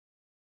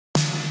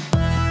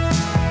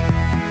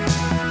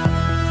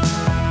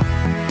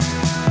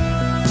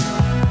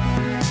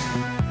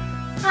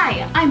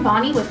I'm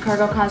Bonnie with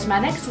Cargo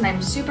Cosmetics, and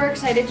I'm super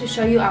excited to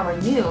show you our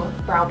new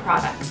brow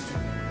products.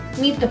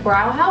 Meet the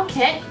Brow How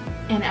Kit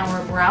and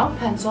our brow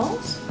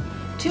pencils,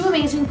 two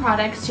amazing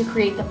products to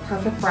create the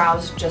perfect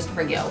brows just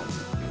for you.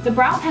 The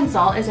brow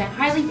pencil is a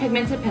highly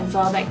pigmented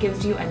pencil that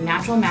gives you a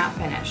natural matte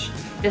finish.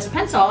 This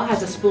pencil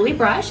has a spoolie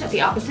brush at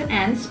the opposite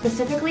end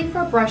specifically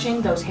for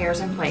brushing those hairs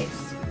in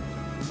place.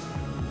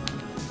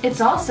 It's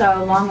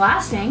also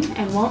long-lasting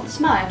and won't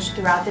smudge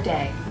throughout the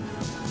day.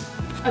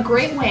 A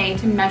great way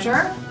to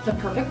measure the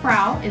perfect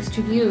brow is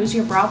to use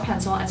your brow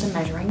pencil as a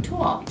measuring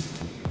tool.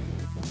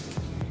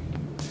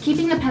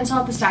 Keeping the pencil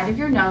at the side of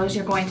your nose,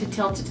 you're going to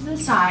tilt it to the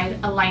side,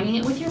 aligning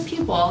it with your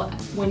pupil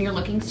when you're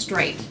looking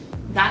straight.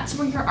 That's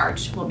where your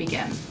arch will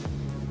begin.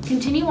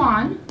 Continue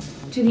on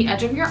to the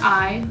edge of your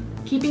eye,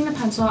 keeping the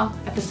pencil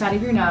at the side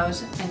of your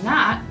nose, and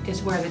that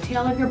is where the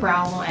tail of your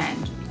brow will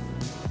end.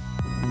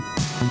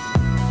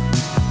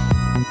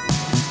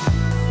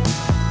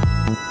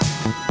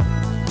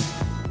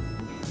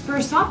 For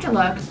a softer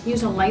look,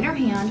 use a lighter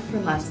hand for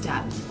less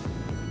depth.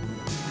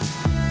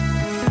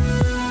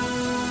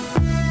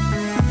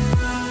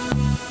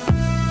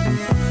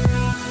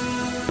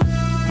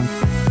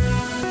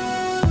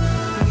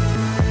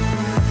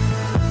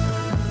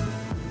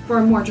 For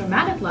a more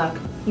dramatic look,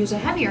 use a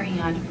heavier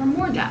hand for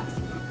more depth.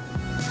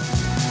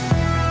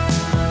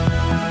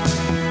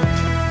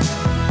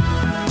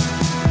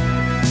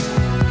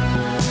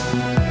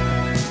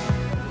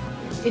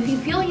 If you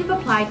feel you've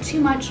applied too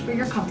much for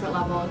your comfort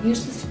level,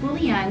 use the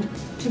spoolie end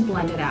to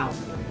blend it out.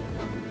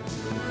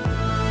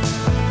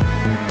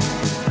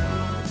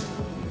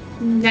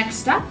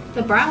 Next up,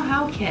 the Brow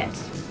How Kit.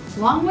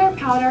 Long wear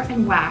powder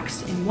and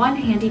wax in one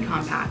handy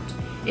compact.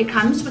 It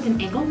comes with an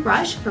angled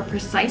brush for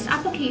precise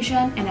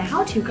application and a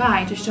how-to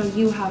guide to show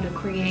you how to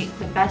create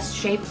the best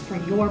shape for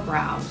your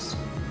brows.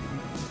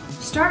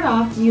 Start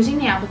off using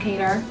the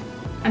applicator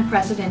and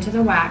press it into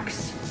the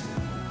wax.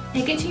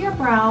 Take it to your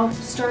brow,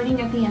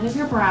 starting at the end of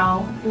your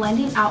brow,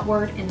 blending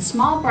outward in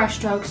small brush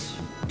strokes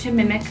to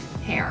mimic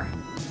hair.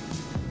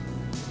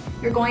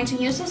 You're going to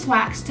use this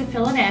wax to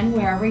fill it in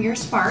wherever you're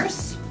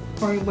sparse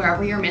or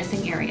wherever you're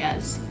missing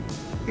areas.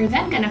 You're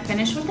then going to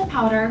finish with the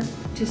powder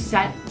to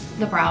set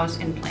the brows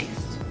in place.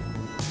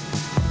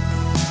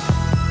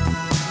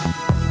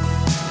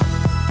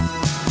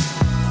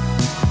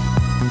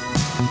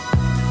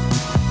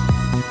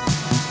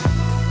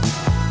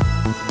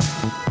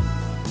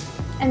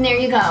 And there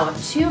you go,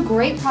 two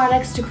great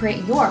products to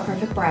create your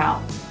perfect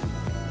brow.